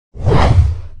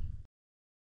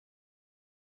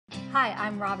Hi,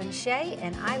 I'm Robin Shea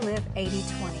and I live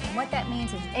 80/20. And what that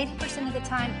means is 80% of the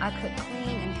time I cook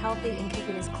clean and healthy and keep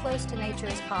it as close to nature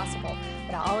as possible.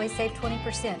 But I always save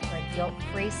 20% for a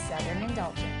guilt-free Southern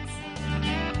indulgence.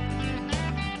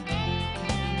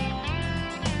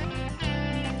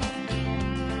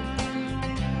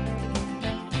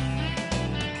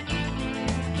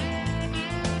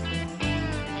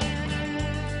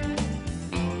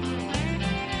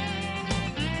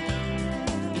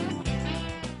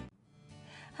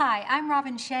 Hi, I'm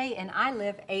Robin Shea and I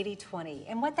live 80/20.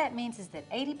 And what that means is that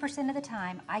 80% of the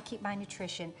time I keep my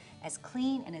nutrition as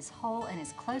clean and as whole and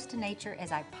as close to nature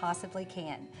as I possibly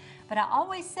can. But I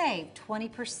always save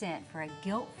 20% for a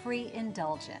guilt-free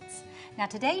indulgence. Now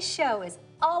today's show is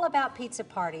all about pizza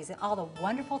parties and all the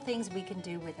wonderful things we can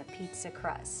do with a pizza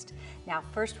crust. Now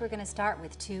first we're going to start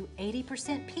with two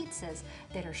 80% pizzas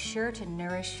that are sure to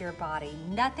nourish your body.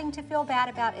 Nothing to feel bad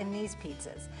about in these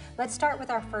pizzas. Let's start with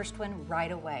our first one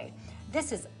right away.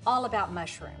 This is all about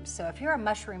mushrooms. So if you're a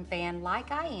mushroom fan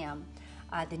like I am,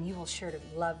 then you will sure to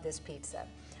love this pizza.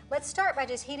 Let's start by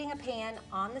just heating a pan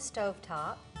on the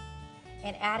stovetop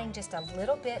and adding just a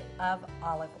little bit of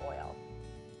olive oil.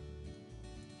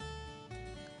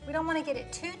 We don't want to get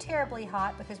it too terribly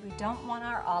hot because we don't want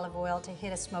our olive oil to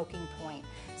hit a smoking point.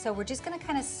 So we're just going to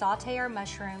kind of saute our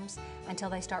mushrooms until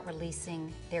they start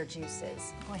releasing their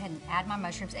juices. Go ahead and add my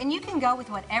mushrooms, and you can go with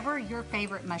whatever your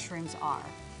favorite mushrooms are.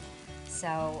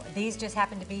 So these just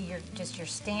happen to be your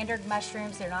standard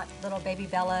mushrooms. They're not little baby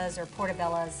bellas or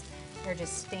portobellas. They're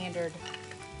just standard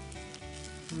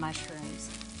mushrooms.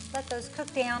 Let those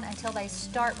cook down until they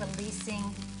start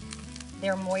releasing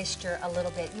their moisture a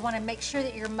little bit. You want to make sure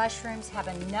that your mushrooms have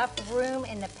enough room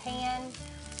in the pan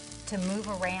to move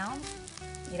around.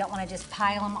 You don't want to just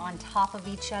pile them on top of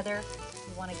each other.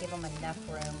 You want to give them enough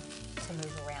room to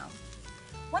move around.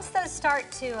 Once those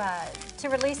start to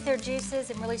release their juices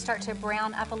and really start to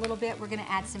brown up a little bit, we're going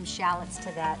to add some shallots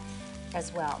to that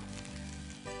as well.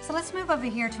 So let's move over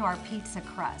here to our pizza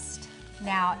crust.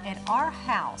 Now, at our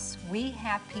house, we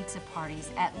have pizza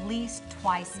parties at least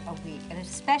twice a week, and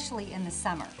especially in the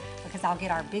summer, because I'll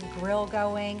get our big grill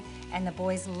going, and the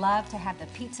boys love to have the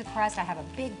pizza crust. I have a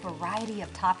big variety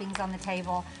of toppings on the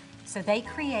table, so they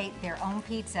create their own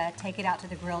pizza, take it out to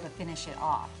the grill to finish it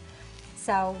off.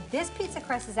 So this pizza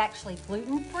crust is actually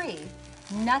gluten-free,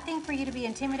 nothing for you to be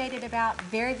intimidated about,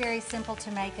 very, very simple to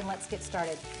make, and let's get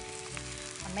started.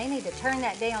 I may need to turn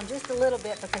that down just a little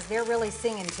bit because they're really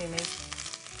singing to me.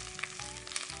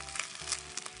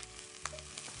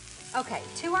 Okay,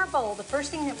 to our bowl, the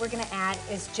first thing that we're going to add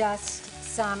is just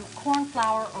some corn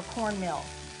flour or cornmeal.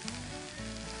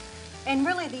 And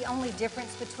really the only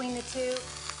difference between the two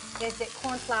is that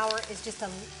corn flour is just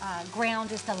ground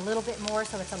just a little bit more,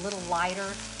 so it's a little lighter.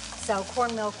 So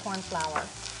cornmeal, corn flour.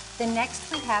 Then next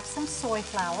we have some soy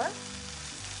flour.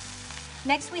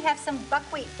 Next we have some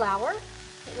buckwheat flour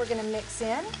that we're going to mix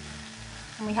in.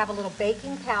 And we have a little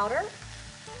baking powder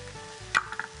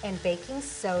and baking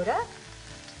soda.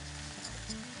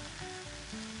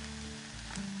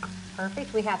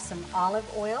 Perfect. We have some olive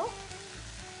oil.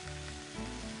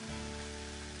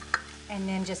 And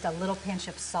then just a little pinch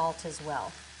of salt as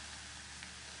well.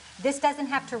 This doesn't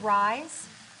have to rise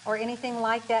or anything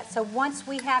like that. So once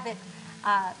we have it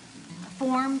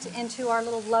formed into our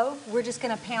little loaf, we're just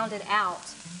going to pound it out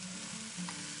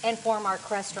and form our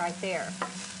crust right there.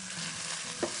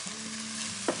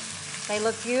 They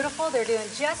look beautiful. They're doing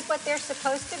just what they're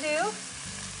supposed to do.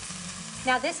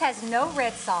 Now this has no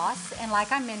red sauce, and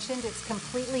like I mentioned, it's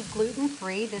completely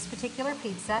gluten-free, this particular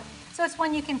pizza, so it's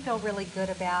one you can feel really good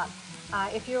about.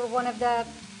 If you're one of the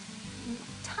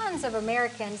tons of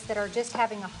Americans that are just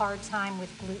having a hard time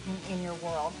with gluten in your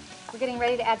world. We're getting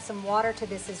ready to add some water to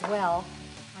this as well.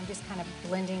 I'm just kind of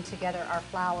blending together our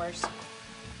flours.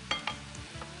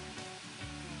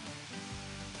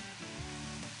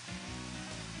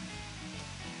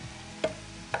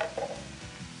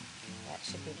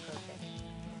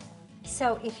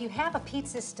 So if you have a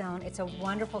pizza stone, it's a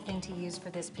wonderful thing to use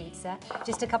for this pizza.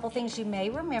 Just a couple things you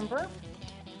may remember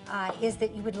is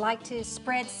that you would like to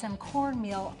spread some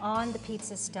cornmeal on the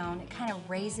pizza stone. It kind of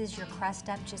raises your crust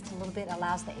up just a little bit,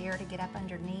 allows the air to get up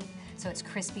underneath so it's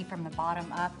crispy from the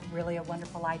bottom up. Really a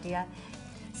wonderful idea.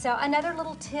 So another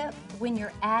little tip, when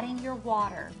you're adding your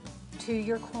water to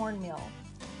your cornmeal,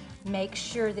 make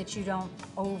sure that you don't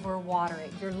overwater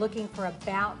it. You're looking for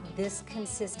about this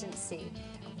consistency.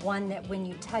 One that when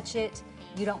you touch it,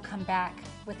 you don't come back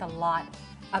with a lot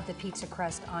of the pizza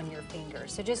crust on your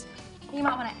fingers. So just, you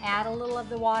might want to add a little of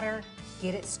the water,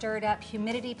 get it stirred up.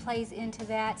 Humidity plays into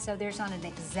that, so there's not an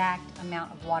exact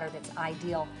amount of water that's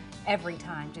ideal every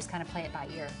time. Just kind of play it by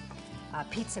ear.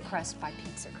 Pizza Crust by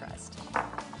Pizza Crust.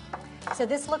 So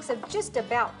this looks just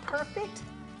about perfect.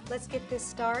 Let's get this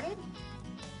started.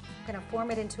 I'm gonna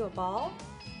form it into a ball.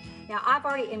 Now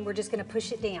and we're just gonna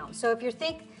push it down. So if you're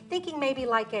thinking maybe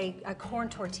like a corn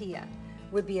tortilla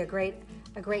would be a great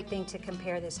thing to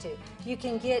compare this to. You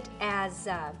can get as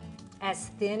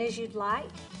thin as you'd like.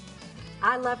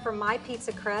 I love for my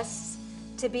pizza crusts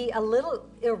to be a little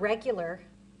irregular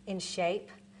in shape.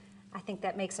 I think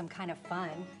that makes them kind of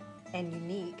fun and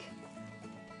unique.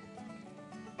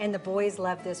 And the boys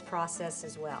love this process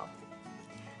as well.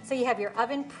 So you have your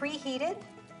oven preheated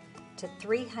to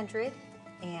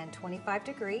 325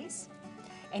 degrees,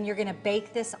 and you're gonna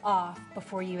bake this off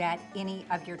before you add any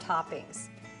of your toppings.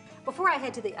 Before I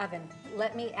head to the oven,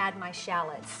 let me add my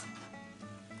shallots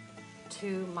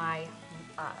to my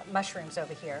mushrooms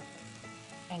over here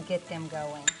and get them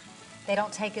going. They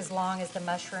don't take as long as the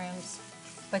mushrooms,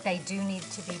 but they do need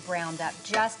to be browned up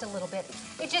just a little bit.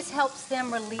 It just helps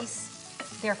them release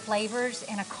their flavors,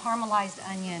 and a caramelized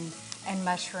onion and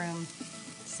mushroom,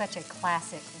 such a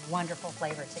classic, wonderful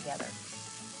flavor together.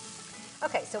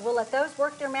 Okay, so we'll let those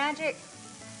work their magic.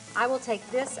 I will take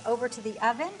this over to the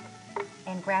oven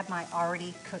and grab my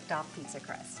already cooked off pizza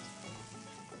crust.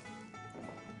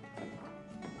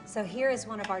 So here is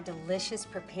one of our delicious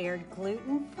prepared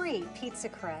gluten-free pizza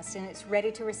crust, and it's ready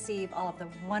to receive all of the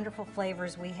wonderful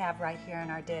flavors we have right here in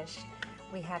our dish.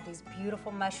 We have these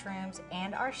beautiful mushrooms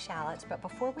and our shallots, but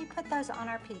before we put those on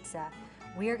our pizza,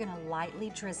 we are gonna lightly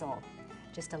drizzle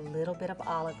just a little bit of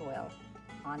olive oil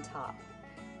on top.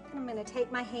 And I'm gonna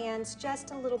take my hands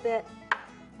just a little bit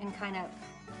and kind of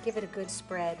give it a good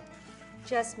spread.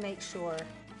 Just make sure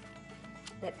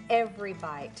that every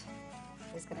bite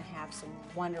is gonna have some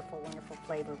wonderful, wonderful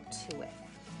flavor to it.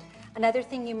 Another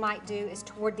thing you might do is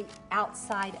toward the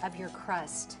outside of your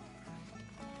crust,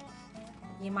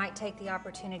 you might take the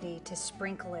opportunity to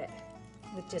sprinkle it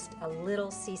with just a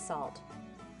little sea salt.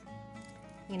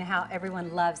 You know how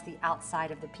everyone loves the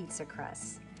outside of the pizza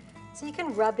crust. So you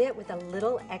can rub it with a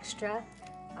little extra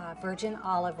virgin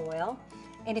olive oil.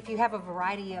 And if you have a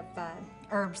variety of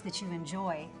herbs that you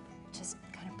enjoy, just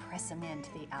kind of press them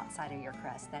into the outside of your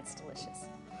crust. That's delicious.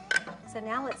 So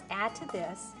now let's add to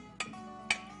this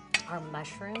our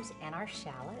mushrooms and our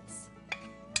shallots.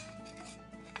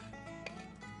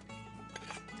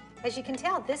 As you can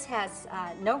tell, this has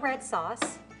no red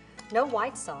sauce, no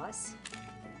white sauce,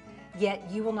 yet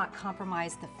you will not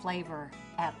compromise the flavor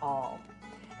at all.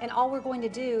 And all we're going to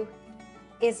do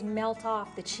is melt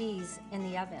off the cheese in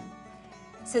the oven.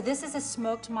 So this is a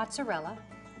smoked mozzarella.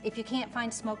 If you can't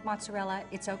find smoked mozzarella,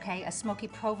 it's okay. A smoky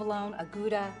provolone, a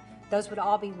Gouda, those would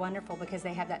all be wonderful because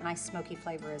they have that nice smoky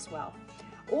flavor as well.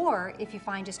 Or if you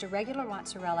find just a regular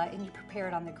mozzarella and you prepare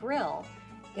it on the grill,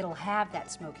 it'll have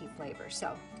that smoky flavor.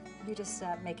 So you just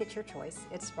make it your choice,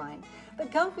 it's fine.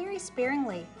 But go very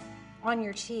sparingly on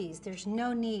your cheese. There's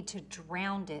no need to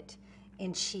drown it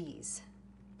in cheese.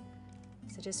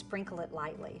 So just sprinkle it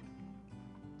lightly.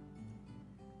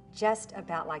 Just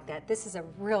about like that. This is a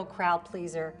real crowd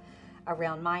pleaser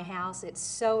around my house. It's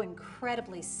so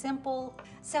incredibly simple.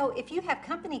 So if you have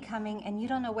company coming and you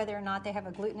don't know whether or not they have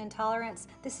a gluten intolerance,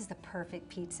 this is the perfect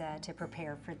pizza to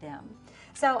prepare for them.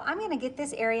 So I'm gonna get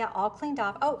this area all cleaned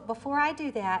off. Oh, before I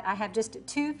do that, I have just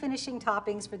 2 finishing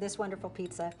toppings for this wonderful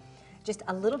pizza. Just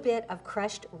a little bit of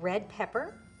crushed red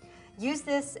pepper. Use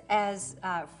this as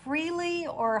freely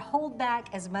or hold back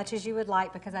as much as you would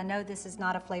like, because I know this is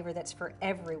not a flavor that's for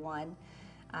everyone.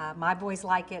 My boys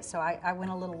like it, so I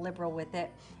went a little liberal with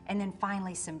it. And then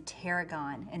finally some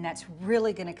tarragon, and that's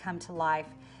really gonna come to life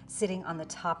sitting on the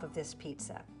top of this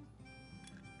pizza.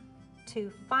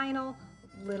 2 final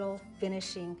little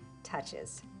finishing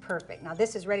touches. Perfect. Now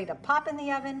this is ready to pop in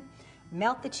the oven,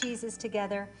 melt the cheeses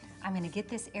together. I'm gonna get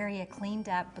this area cleaned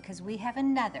up because we have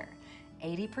another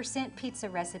 80% pizza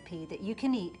recipe that you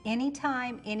can eat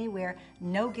anytime, anywhere,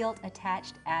 no guilt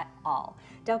attached at all.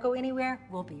 Don't go anywhere,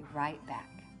 we'll be right back.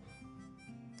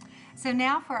 So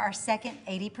now for our second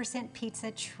 80% pizza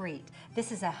treat.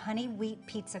 This is a honey wheat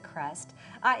pizza crust.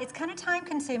 It's kind of time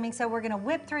consuming, so we're gonna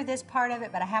whip through this part of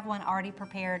it, but I have one already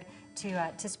prepared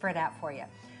to spread out for you.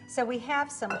 So we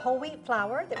have some whole wheat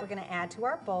flour that we're gonna add to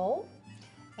our bowl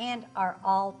and our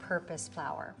all-purpose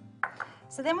flour.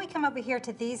 So then we come over here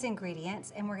to these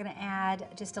ingredients and we're gonna add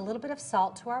just a little bit of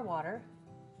salt to our water.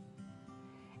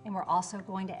 And we're also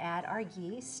going to add our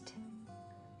yeast,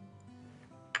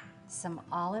 some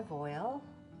olive oil,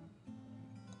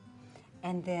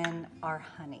 and then our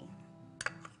honey.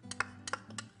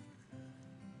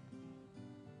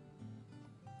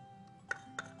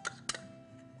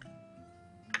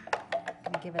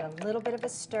 Give it a little bit of a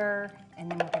stir, and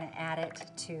then we're going to add it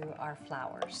to our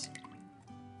flours.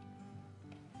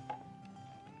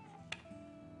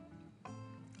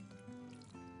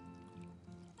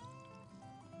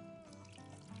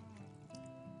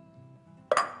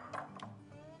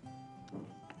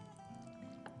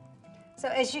 So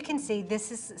as you can see,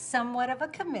 this is somewhat of a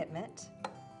commitment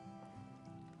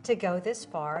to go this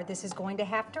far. This is going to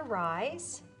have to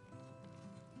rise.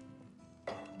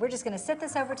 We're just going to set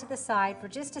this over to the side for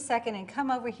just a second and come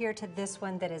over here to this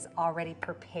one that is already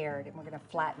prepared, and we're going to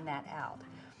flatten that out.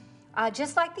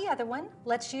 Just like the other one,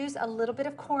 let's use a little bit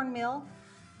of cornmeal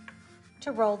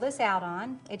to roll this out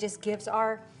on. It just gives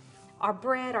our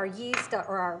bread, our yeast,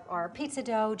 or our pizza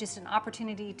dough just an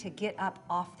opportunity to get up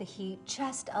off the heat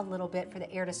just a little bit for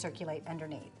the air to circulate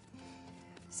underneath.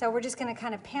 So we're just going to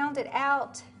kind of pound it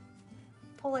out,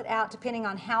 pull it out depending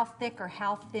on how thick or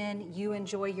how thin you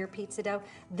enjoy your pizza dough.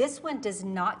 This one does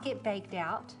not get baked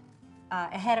out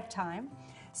ahead of time,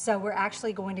 so we're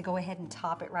actually going to go ahead and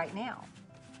top it right now.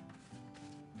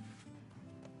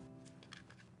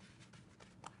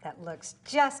 That looks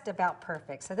just about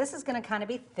perfect. So this is going to kind of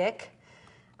be thick.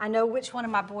 I know which one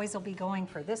of my boys will be going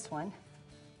for this one,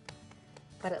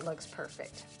 but it looks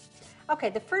perfect. Okay,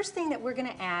 the first thing that we're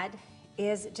going to add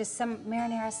is just some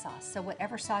marinara sauce. So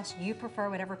whatever sauce you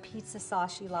prefer, whatever pizza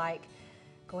sauce you like,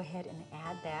 go ahead and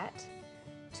add that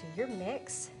to your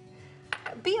mix.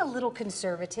 Be a little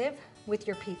conservative with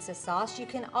your pizza sauce. You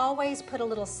can always put a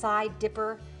little side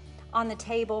dipper on the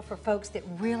table for folks that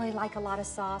really like a lot of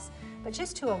sauce, but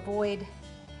just to avoid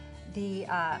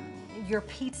your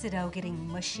pizza dough getting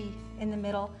mushy in the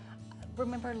middle,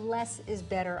 remember, less is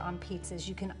better on pizzas.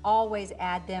 You can always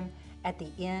add them at the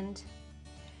end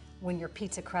when your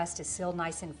pizza crust is still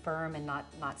nice and firm and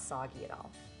not soggy at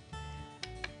all.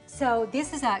 So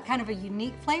this is a kind of a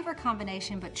unique flavor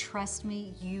combination, but trust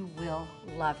me, you will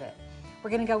love it.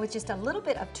 We're gonna go with just a little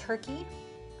bit of turkey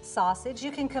sausage.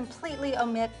 You can completely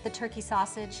omit the turkey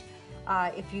sausage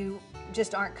if you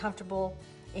just aren't comfortable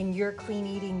in your clean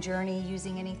eating journey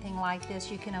using anything like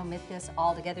this. You can omit this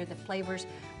altogether. The flavors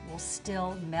will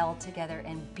still meld together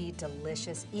and be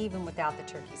delicious even without the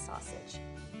turkey sausage.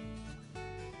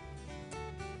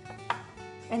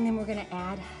 And then we're going to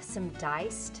add some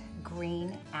diced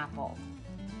green apple.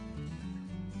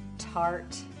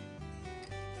 Tart,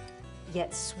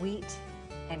 yet sweet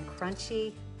and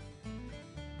crunchy.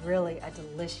 Really a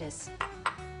delicious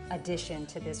addition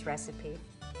to this recipe.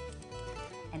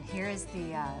 And here is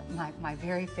the my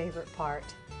very favorite part,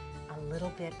 a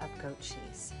little bit of goat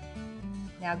cheese.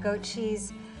 Now goat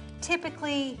cheese,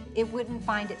 typically it wouldn't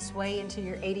find its way into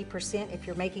your 80% if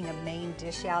you're making a main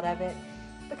dish out of it,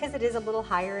 because it is a little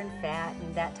higher in fat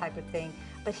and that type of thing.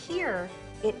 But here,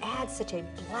 it adds such a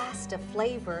blast of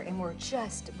flavor, and we're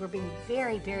being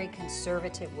very, very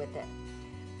conservative with it.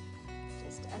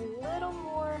 Just a little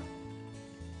more.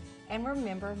 And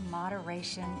remember,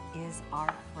 moderation is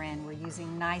our friend. We're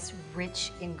using nice,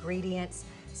 rich ingredients,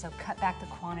 so cut back the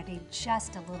quantity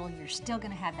just a little. You're still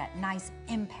gonna have that nice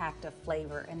impact of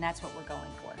flavor, and that's what we're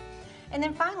going for. And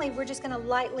then finally, we're just gonna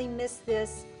lightly mist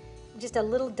this, just a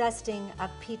little dusting of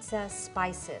pizza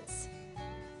spices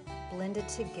blended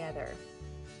together.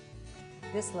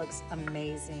 This looks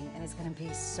amazing, and it's gonna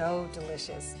be so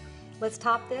delicious. Let's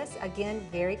top this, again,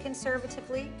 very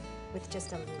conservatively with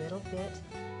just a little bit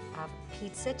of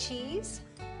pizza cheese.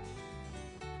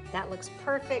 That looks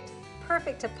perfect,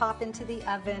 perfect to pop into the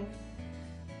oven.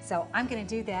 So I'm gonna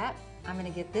do that. I'm gonna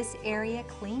get this area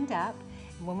cleaned up.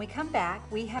 And when we come back,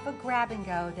 we have a grab and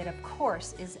go that of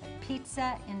course is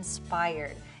pizza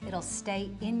inspired. It'll stay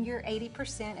in your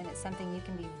 80%, and it's something you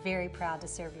can be very proud to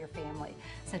serve your family.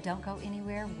 So don't go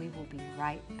anywhere, we will be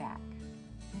right back.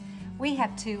 We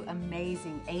have two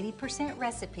amazing 80%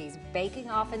 recipes baking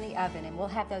off in the oven, and we'll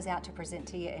have those out to present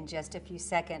to you in just a few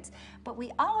seconds. But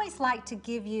we always like to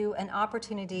give you an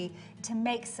opportunity to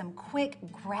make some quick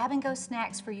grab-and-go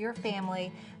snacks for your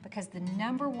family, because the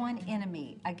 #1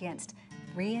 enemy against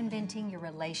reinventing your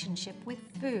relationship with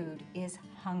food is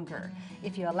hunger.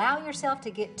 If you allow yourself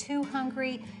to get too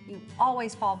hungry, you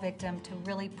always fall victim to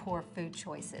really poor food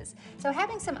choices. So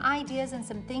having some ideas and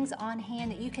some things on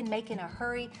hand that you can make in a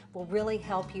hurry will really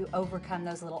help you overcome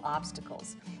those little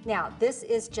obstacles. Now, this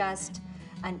is just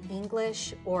an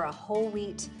English or a whole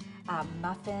wheat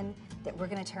muffin that we're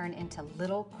gonna turn into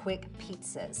little quick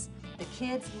pizzas. The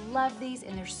kids love these,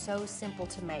 and they're so simple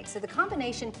to make. So the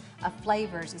combination of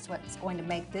flavors is what's going to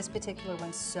make this particular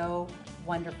one so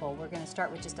wonderful. We're gonna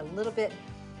start with just a little bit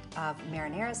of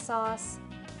marinara sauce,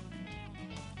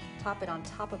 top it on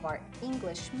top of our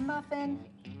English muffin.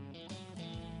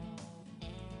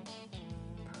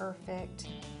 Perfect.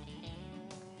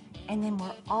 And then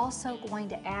we're also going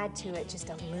to add to it just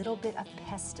a little bit of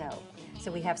pesto.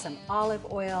 So we have some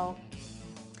olive oil.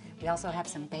 We also have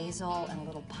some basil and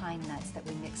little pine nuts that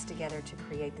we mix together to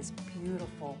create this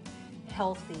beautiful,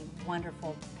 healthy,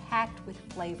 wonderful, packed with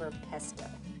flavor pesto.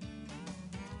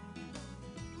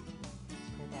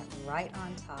 Put that right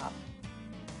on top.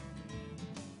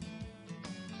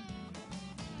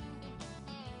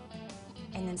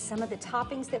 And then some of the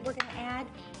toppings that we're going to add,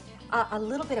 a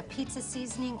little bit of pizza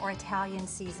seasoning or Italian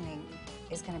seasoning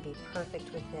is going to be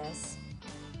perfect with this.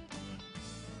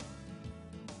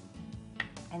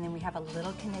 And then we have a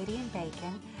little Canadian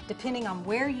bacon. Depending on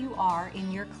where you are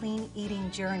in your clean eating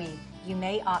journey, you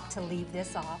may opt to leave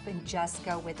this off and just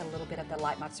go with a little bit of the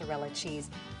light mozzarella cheese.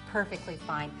 Perfectly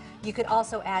fine. You could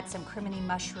also add some crimini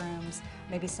mushrooms,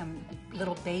 maybe some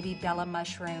little baby Bella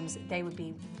mushrooms. They would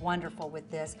be wonderful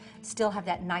with this. Still have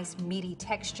that nice meaty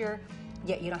texture,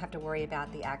 yet you don't have to worry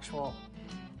about the actual,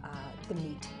 the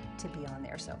meat to be on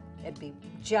there. So it'd be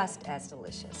just as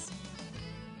delicious.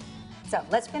 So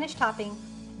let's finish topping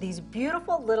these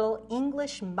beautiful little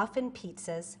English muffin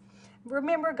pizzas.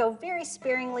 Remember, go very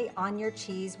sparingly on your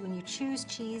cheese. When you choose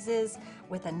cheeses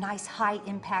with a nice high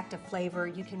impact of flavor,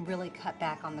 you can really cut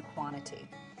back on the quantity.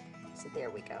 So there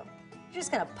we go. You're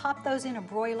just gonna pop those in a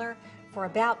broiler for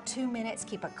about 2 minutes.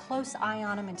 Keep a close eye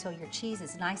on them until your cheese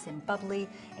is nice and bubbly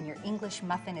and your English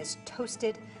muffin is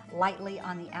toasted lightly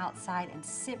on the outside, and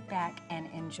sit back and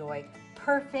enjoy.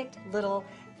 Perfect little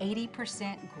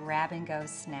 80% grab and go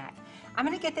snack. I'm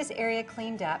gonna get this area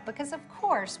cleaned up because of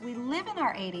course we live in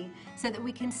our 80 so that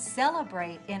we can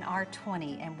celebrate in our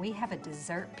 20, and we have a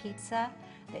dessert pizza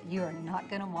that you are not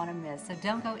gonna wanna miss. So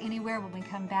don't go anywhere. When we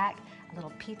come back, a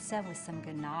little pizza with some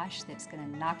ganache that's gonna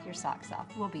knock your socks off.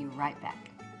 We'll be right back.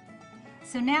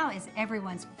 So now is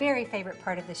everyone's very favorite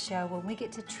part of the show, when we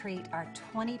get to treat our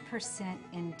 20%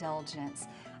 indulgence.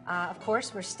 Of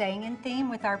course, we're staying in theme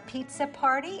with our pizza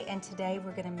party, and today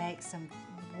we're going to make some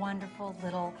wonderful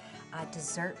little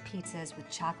dessert pizzas with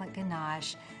chocolate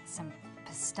ganache, some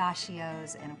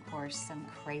pistachios, and of course some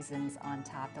craisins on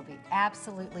top. They'll be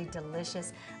absolutely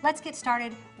delicious. Let's get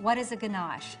started. What is a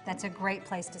ganache? That's a great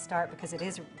place to start because it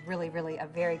is really, really a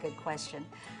very good question.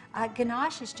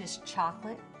 Ganache is just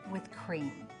chocolate with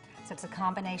cream. So it's a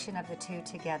combination of the two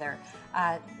together.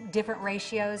 Different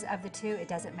ratios of the two, it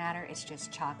doesn't matter, it's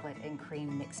just chocolate and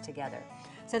cream mixed together.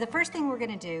 So the first thing we're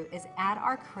gonna do is add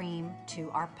our cream to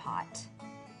our pot.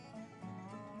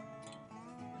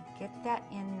 Get that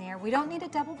in there. We don't need a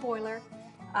double boiler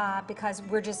because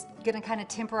we're just gonna kind of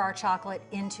temper our chocolate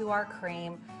into our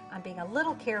cream. I'm being a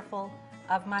little careful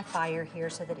of my fire here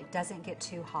so that it doesn't get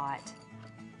too hot.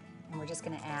 And we're just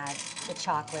gonna add the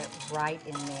chocolate right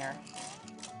in there.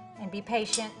 And be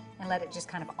patient and let it just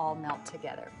kind of all melt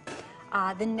together.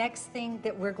 The next thing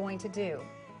that we're going to do,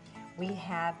 we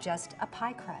have just a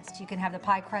pie crust. You can have the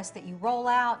pie crust that you roll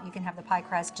out. You can have the pie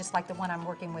crust just like the one I'm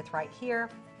working with right here.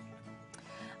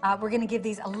 We're going to give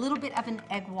these a little bit of an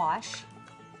egg wash.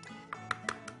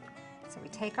 So we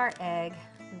take our egg.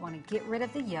 We want to get rid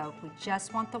of the yolk. We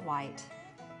just want the white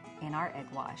in our egg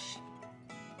wash.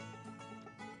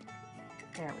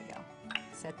 There we go.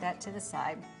 Set that to the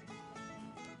side.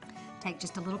 Take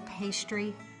just a little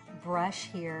pastry brush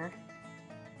here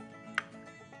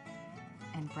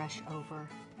and brush over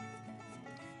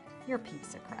your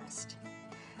pizza crust.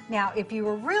 Now, if you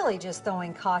were really just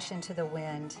throwing caution to the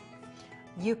wind,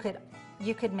 you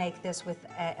could make this with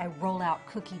a roll-out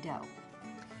cookie dough.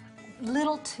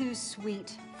 Little too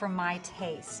sweet for my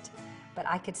taste, but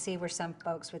I could see where some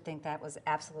folks would think that was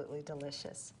absolutely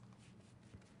delicious.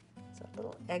 So a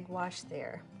little egg wash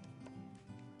there.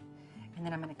 And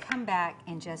then I'm going to come back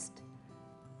and just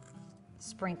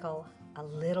sprinkle a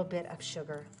little bit of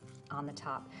sugar on the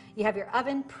top. You have your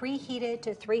oven preheated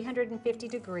to 350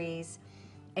 degrees,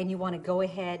 and you want to go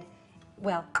ahead,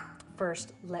 well,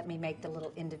 first let me make the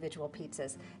little individual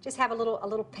pizzas. Just have a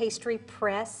little pastry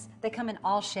press. They come in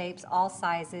all shapes, all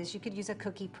sizes. You could use a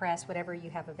cookie press, whatever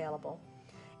you have available.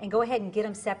 And go ahead and get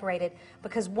them separated,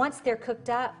 because once they're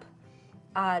cooked up,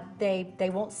 they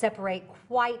won't separate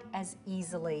quite as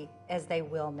easily as they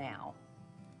will now.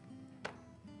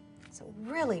 So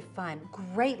really fun,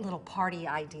 great little party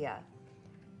idea.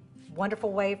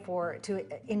 Wonderful way to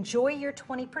enjoy your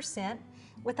 20%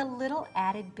 with a little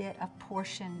added bit of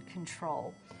portion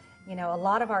control. You know, a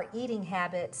lot of our eating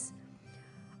habits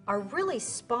are really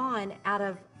spawned out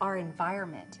of our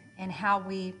environment and how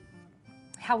we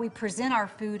present our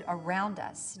food around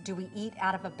us. Do we eat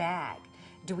out of a bag?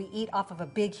 Do we eat off of a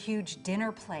big, huge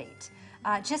dinner plate?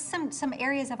 Just some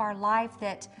areas of our life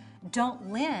that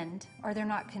don't lend, or they're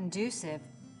not conducive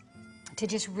to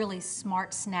just really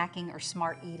smart snacking or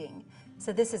smart eating.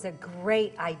 So this is a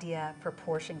great idea for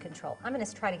portion control. I'm going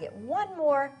to try to get one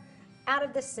more out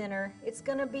of the center. It's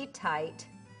going to be tight.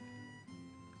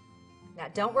 Now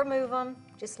don't remove them,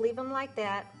 just leave them like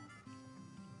that.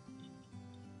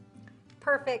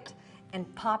 Perfect.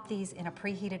 And pop these in a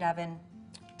preheated oven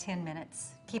 10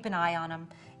 minutes. Keep an eye on them.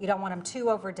 You don't want them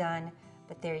too overdone,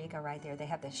 but there you go right there. They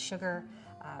have the sugar.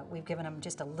 We've given them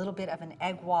just a little bit of an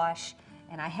egg wash,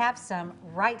 and I have some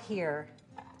right here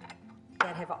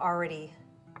that have already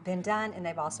been done, and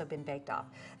they've also been baked off.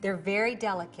 They're very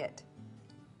delicate,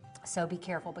 so be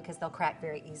careful because they'll crack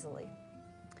very easily.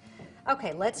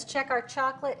 Okay, let's check our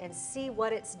chocolate and see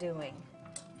what it's doing.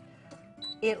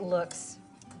 It looks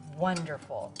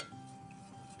wonderful.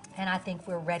 And I think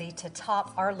we're ready to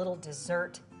top our little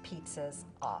dessert pizzas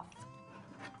off.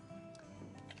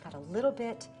 Got a little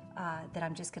bit that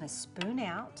I'm just going to spoon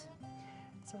out.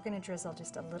 So we're going to drizzle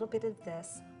just a little bit of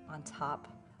this on top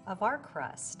of our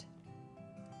crust.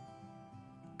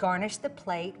 Garnish the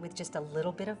plate with just a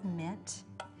little bit of mint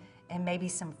and maybe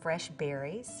some fresh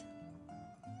berries.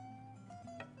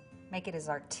 Make it as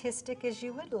artistic as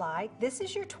you would like. This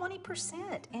is your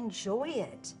 20%. Enjoy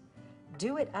it.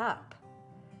 Do it up.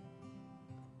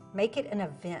 Make it an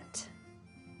event.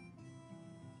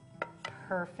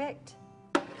 Perfect.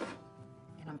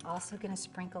 And I'm also going to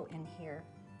sprinkle in here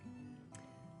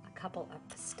a couple of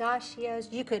pistachios.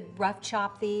 You could rough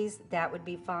chop these. That would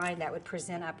be fine. That would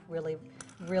present up really,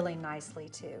 really nicely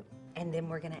too. And then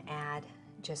we're going to add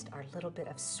just our little bit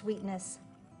of sweetness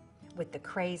with the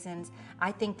craisins.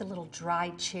 I think the little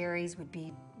dried cherries would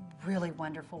be really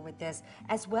wonderful with this,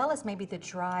 as well as maybe the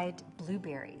dried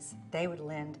blueberries. They would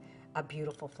lend a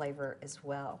beautiful flavor as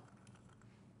well.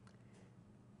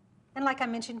 And like I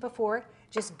mentioned before,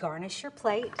 just garnish your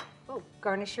plate. Oh,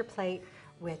 garnish your plate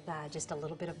with just a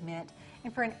little bit of mint.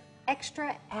 And for an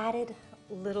extra added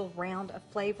little round of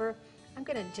flavor, I'm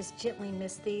gonna just gently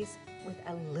mist these with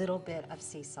a little bit of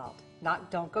sea salt.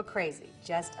 Don't go crazy,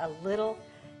 just a little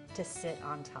to sit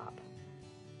on top.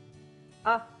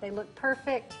 Oh, they look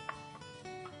perfect.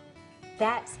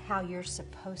 That's how you're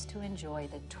supposed to enjoy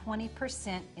the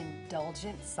 20%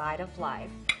 indulgent side of life.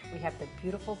 We have the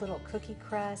beautiful little cookie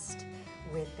crust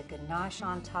with the ganache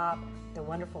on top, the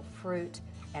wonderful fruit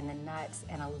and the nuts,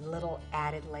 and a little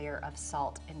added layer of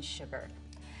salt and sugar.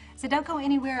 So don't go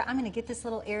anywhere. I'm going to get this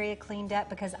little area cleaned up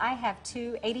because I have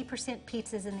two 80%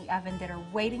 pizzas in the oven that are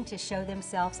waiting to show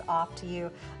themselves off to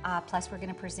you. Plus, we're going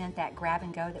to present that grab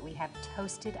and go that we have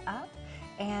toasted up.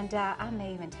 And I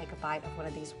may even take a bite of one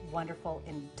of these wonderful,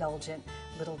 indulgent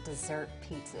little dessert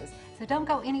pizzas. So don't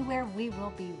go anywhere. We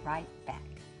will be right back.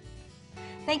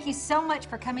 Thank you so much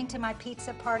for coming to my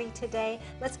pizza party today.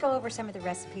 Let's go over some of the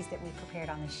recipes that we prepared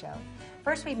on the show.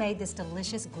 First, we made this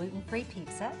delicious gluten-free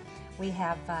pizza. We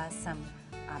have some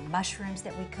mushrooms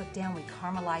that we cooked down. We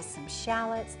caramelized some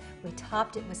shallots. We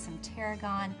topped it with some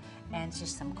tarragon and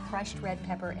just some crushed red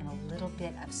pepper and a little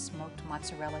bit of smoked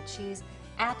mozzarella cheese.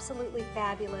 Absolutely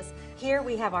fabulous. Here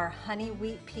we have our honey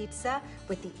wheat pizza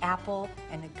with the apple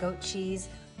and the goat cheese,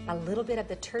 a little bit of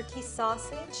the turkey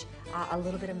sausage, a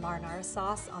little bit of marinara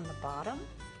sauce on the bottom.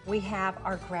 We have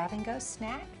our grab and go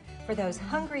snack for those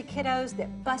hungry kiddos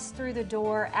that bust through the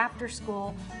door after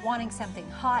school wanting something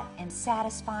hot and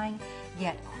satisfying,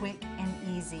 yet quick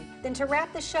and easy. Then to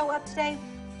wrap the show up today,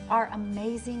 our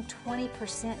amazing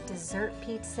 20% dessert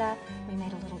pizza. We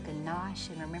made a little ganache,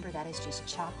 and remember that is just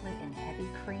chocolate and heavy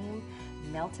cream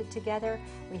melted together.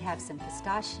 We have some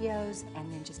pistachios and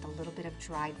then just a little bit of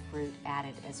dried fruit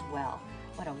added as well.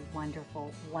 What a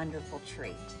wonderful, wonderful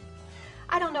treat.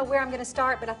 I don't know where I'm going to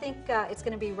start, but I think it's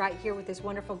going to be right here with this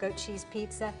wonderful goat cheese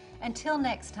pizza. Until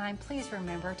next time, please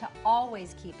remember to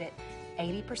always keep it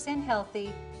 80%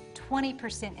 healthy,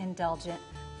 20% indulgent,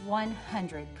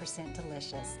 100%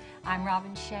 delicious. I'm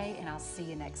Robin Shea, and I'll see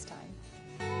you next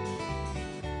time.